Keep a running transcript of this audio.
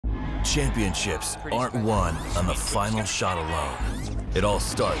Championships aren't won on the final shot alone. It all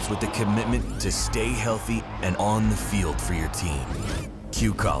starts with the commitment to stay healthy and on the field for your team.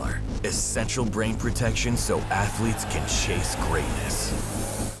 Q-Collar, essential brain protection so athletes can chase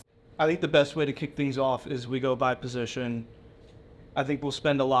greatness. I think the best way to kick things off is we go by position. I think we'll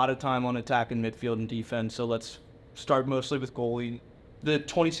spend a lot of time on attack and midfield and defense, so let's start mostly with goalie. The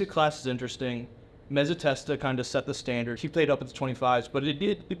 26 class is interesting. Mezzatesta kind of set the standard. He played up at the 25s, but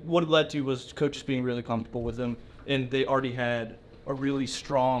what it led to was coaches being really comfortable with him, and they already had a really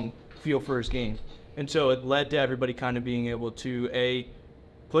strong feel for his game. And so it led to everybody kind of being able to,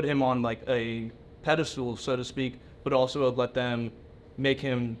 put him on like a pedestal, so to speak, but also let them make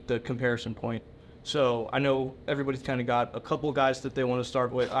him the comparison point. So I know everybody's kind of got a couple of guys that they want to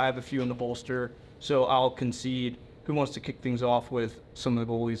start with. I have a few in the bolster, so I'll concede. Who wants to kick things off with some of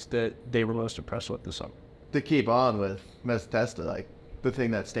the goalies that they were most impressed with this summer? To keep on with Mezzatesta, like the thing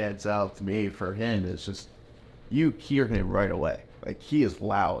that stands out to me for him is just you hear him right away. Like he is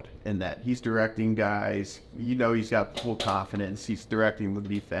loud in that he's directing guys. You know he's got full confidence. He's directing the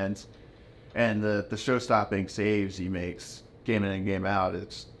defense, and the show-stopping saves he makes game in and game out.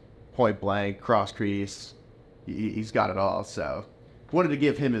 It's point blank, cross crease. He's got it all. So wanted to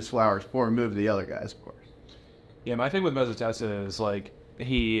give him his flowers before we move to the other guys, of course. Yeah, my thing with Mezzatesta is like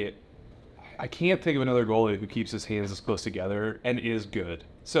I can't think of another goalie who keeps his hands this close together and is good.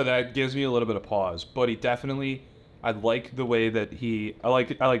 So that gives me a little bit of pause. But he definitely, I like the way that I like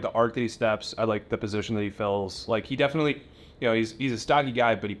the arc that he steps. I like the position that he fills. Like he definitely, he's a stocky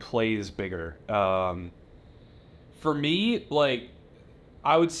guy, but he plays bigger. For me, like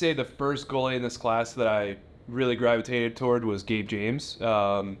I would say the first goalie in this class that I really gravitated toward was Gabe James.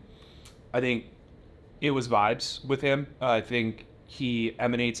 I think it was vibes with him. I think he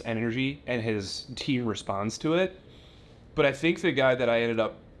emanates energy and his team responds to it. But I think the guy that I ended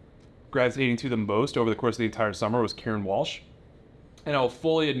up gravitating to the most over the course of the entire summer was Kieran Walsh. And I'll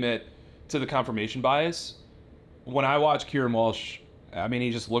fully admit to the confirmation bias. When I watch Kieran Walsh, I mean,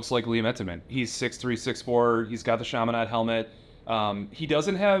 he just looks like Liam Ettiman. He's 6'3", 6'4". He's got the Chaminade helmet. He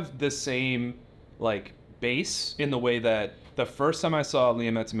doesn't have the same like base in the way that the first time I saw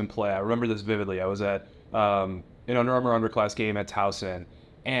Liam Ettiman play, I remember this vividly. I was at an Under Armour underclass game at Towson,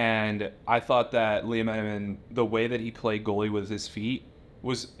 and I thought that Liam Ettiman, the way that he played goalie with his feet,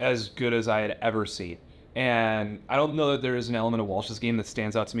 was as good as I had ever seen. And I don't know that there is an element of Walsh's game that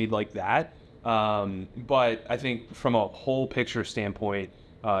stands out to me like that, but I think from a whole picture standpoint,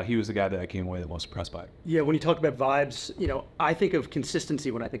 he was the guy that I came away the most impressed by. Yeah, when you talk about vibes, I think of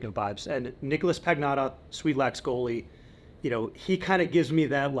consistency when I think of vibes. And Nicholas Pagnotta, Sweet Lax goalie, he kind of gives me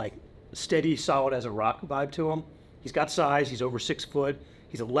that like steady, solid as a rock vibe to him. He's got size. He's over 6 foot.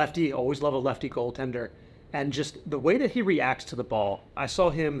 He's a lefty. Always love a lefty goaltender. And just the way that he reacts to the ball, I saw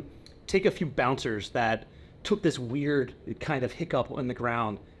him take a few bouncers that took this weird kind of hiccup in the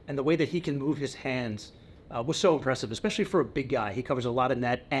ground. And the way that he can move his hands was so impressive, especially for a big guy. He covers a lot of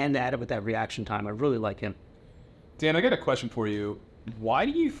net and added with that reaction time. I really like him. Dan, I got a question for you. Why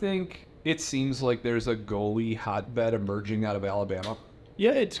do you think it seems like there's a goalie hotbed emerging out of Alabama?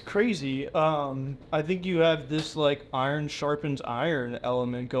 Yeah, it's crazy. I think you have this like iron sharpens iron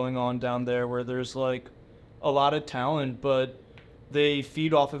element going on down there where there's like a lot of talent, but they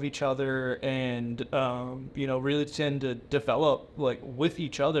feed off of each other and, really tend to develop like with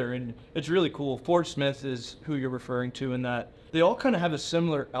each other. And it's really cool. Ford Smith is who you're referring to in that they all kind of have a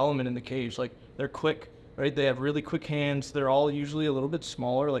similar element in the cage. Like they're quick, right? They have really quick hands. They're all usually a little bit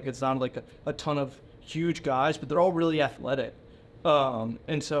smaller. Like it's not like a ton of huge guys, but they're all really athletic.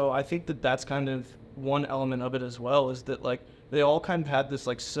 And so I think that that's kind of one element of it as well, is that like they all kind of had this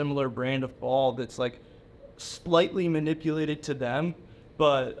like similar brand of ball that's like slightly manipulated to them.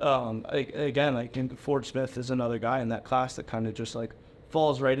 But again, I think Ford Smith is another guy in that class that kind of just like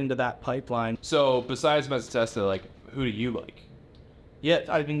falls right into that pipeline. So besides Mezzatesta, like who do you like? Yeah,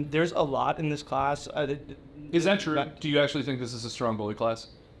 I mean, there's a lot in this class. Is that true? Do you actually think this is a strong goalie class?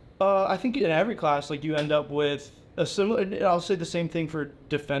 I think in every class, like you end up with a similar. I'll say the same thing for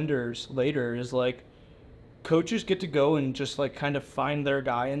defenders later. Is like coaches get to go and just like kind of find their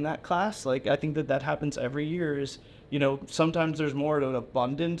guy in that class. Like I think that happens every year. Is sometimes there's more of an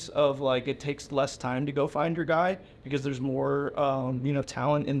abundance of like it takes less time to go find your guy because there's more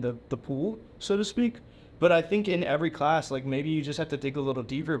talent in the pool, so to speak. But I think in every class, like maybe you just have to dig a little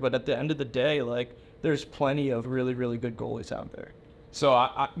deeper. But at the end of the day, like there's plenty of really, really good goalies out there. So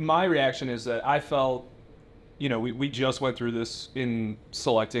my reaction is that I felt, we just went through this in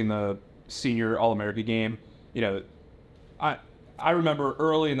selecting the senior All-America game. I remember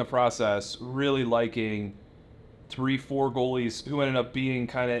early in the process really liking 3-4 goalies who ended up being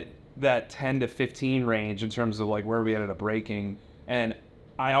kind of that 10 to 15 range in terms of like where we ended up breaking. And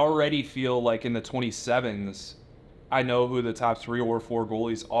I already feel like in the 27s, I know who the top 3 or 4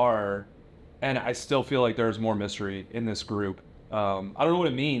 goalies are, and I still feel like there's more mystery in this group. I don't know what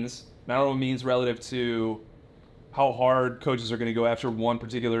it means. I don't know what it means relative to how hard coaches are going to go after one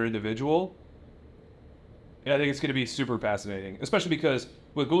particular individual. And I think it's going to be super fascinating, especially because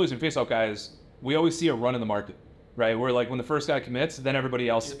with goalies and faceoff guys, we always see a run in the market, right? Where like when the first guy commits, then everybody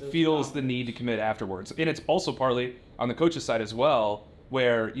else feels the need to commit afterwards. And it's also partly on the coach's side as well,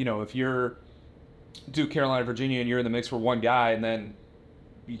 where, you know, if you're Duke, Carolina, Virginia, and you're in the mix for one guy, and then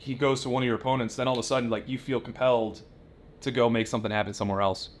he goes to one of your opponents, then all of a sudden, like, you feel compelled to go make something happen somewhere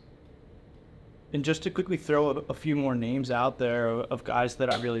else. And just to quickly throw a few more names out there of guys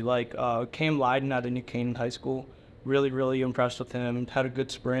that I really like. Cam Lyden out of New Canaan High School. Really, really impressed with him. Had a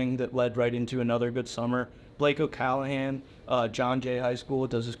good spring that led right into another good summer. Blake O'Callahan, John Jay High School,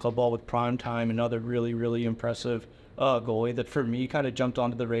 does his club ball with Prime Time. Another really, really impressive goalie that for me kind of jumped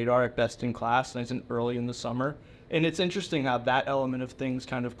onto the radar at best in class nice and early in the summer. And it's interesting how that element of things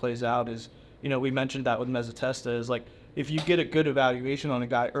kind of plays out is, you know, we mentioned that with Mezzatesta is like, if you get a good evaluation on a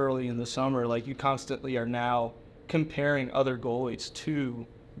guy early in the summer, like you constantly are now comparing other goalies to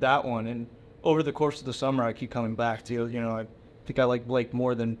that one. And over the course of the summer, I keep coming back to, you know, I think I like Blake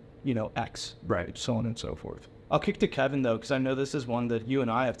more than, you know, X, right? So on and so forth. I'll kick to Kevin, though, because I know this is one that you and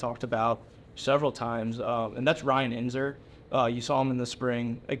I have talked about several times, and that's Ryan Inzer. You saw him in the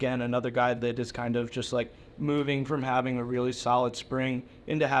spring. Again, another guy that is kind of just like moving from having a really solid spring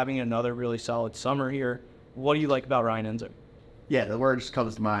into having another really solid summer here. What do you like about Ryan Inzer? Yeah, the word just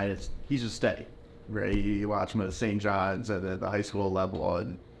comes to mind. He's just steady, right? You watch him at St. John's at the high school level,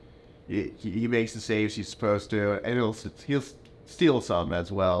 and he makes the saves he's supposed to, and he'll steal some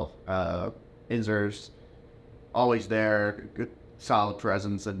as well. Inzer's always there, good solid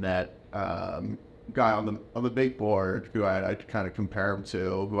presence in net. Guy on the big board who I kind of compare him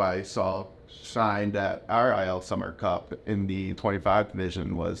to, who I saw signed at our IL Summer Cup in the 25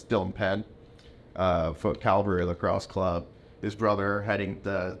 division, was Dylan Penn. For Calvary Lacrosse Club. His brother heading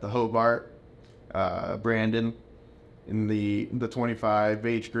the Hobart, Brandon, in the 25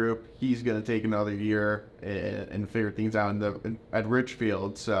 age group. He's going to take another year and figure things out at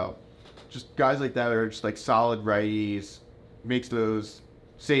Richfield. So just guys like that are just like solid righties, makes those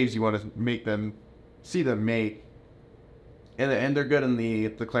saves you want to see them make, and they're good in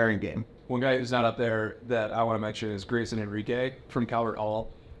the clearing game. One guy who's not up there that I want to mention is Grayson Enrique from Calvert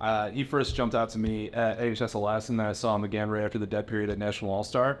Hall. He first jumped out to me at AHSLS, and then I saw him again right after the dead period at National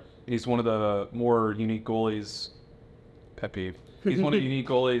All-Star. He's one of the more unique goalies. Pet peeve. He's one of the unique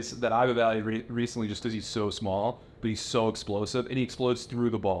goalies that I've evaluated recently just because he's so small, but he's so explosive, and he explodes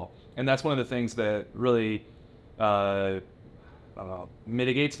through the ball. And that's one of the things that really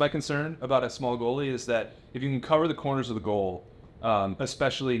mitigates my concern about a small goalie, is that if you can cover the corners of the goal,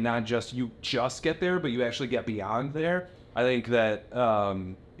 especially not just you just get there, but you actually get beyond there, I think that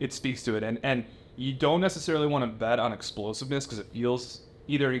it speaks to it. And you don't necessarily want to bet on explosiveness because it feels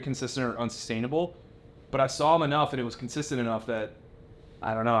either inconsistent or unsustainable. But I saw him enough, and it was consistent enough that,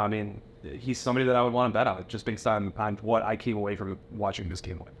 I don't know, I mean, he's somebody that I would want to bet on, just based on what I came away from watching this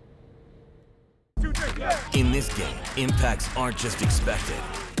game with. In this game, impacts aren't just expected,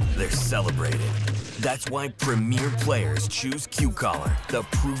 they're celebrated. That's why premier players choose Q-Collar, the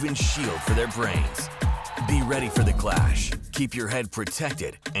proven shield for their brains. Be ready for the clash. Keep your head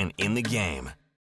protected and in the game.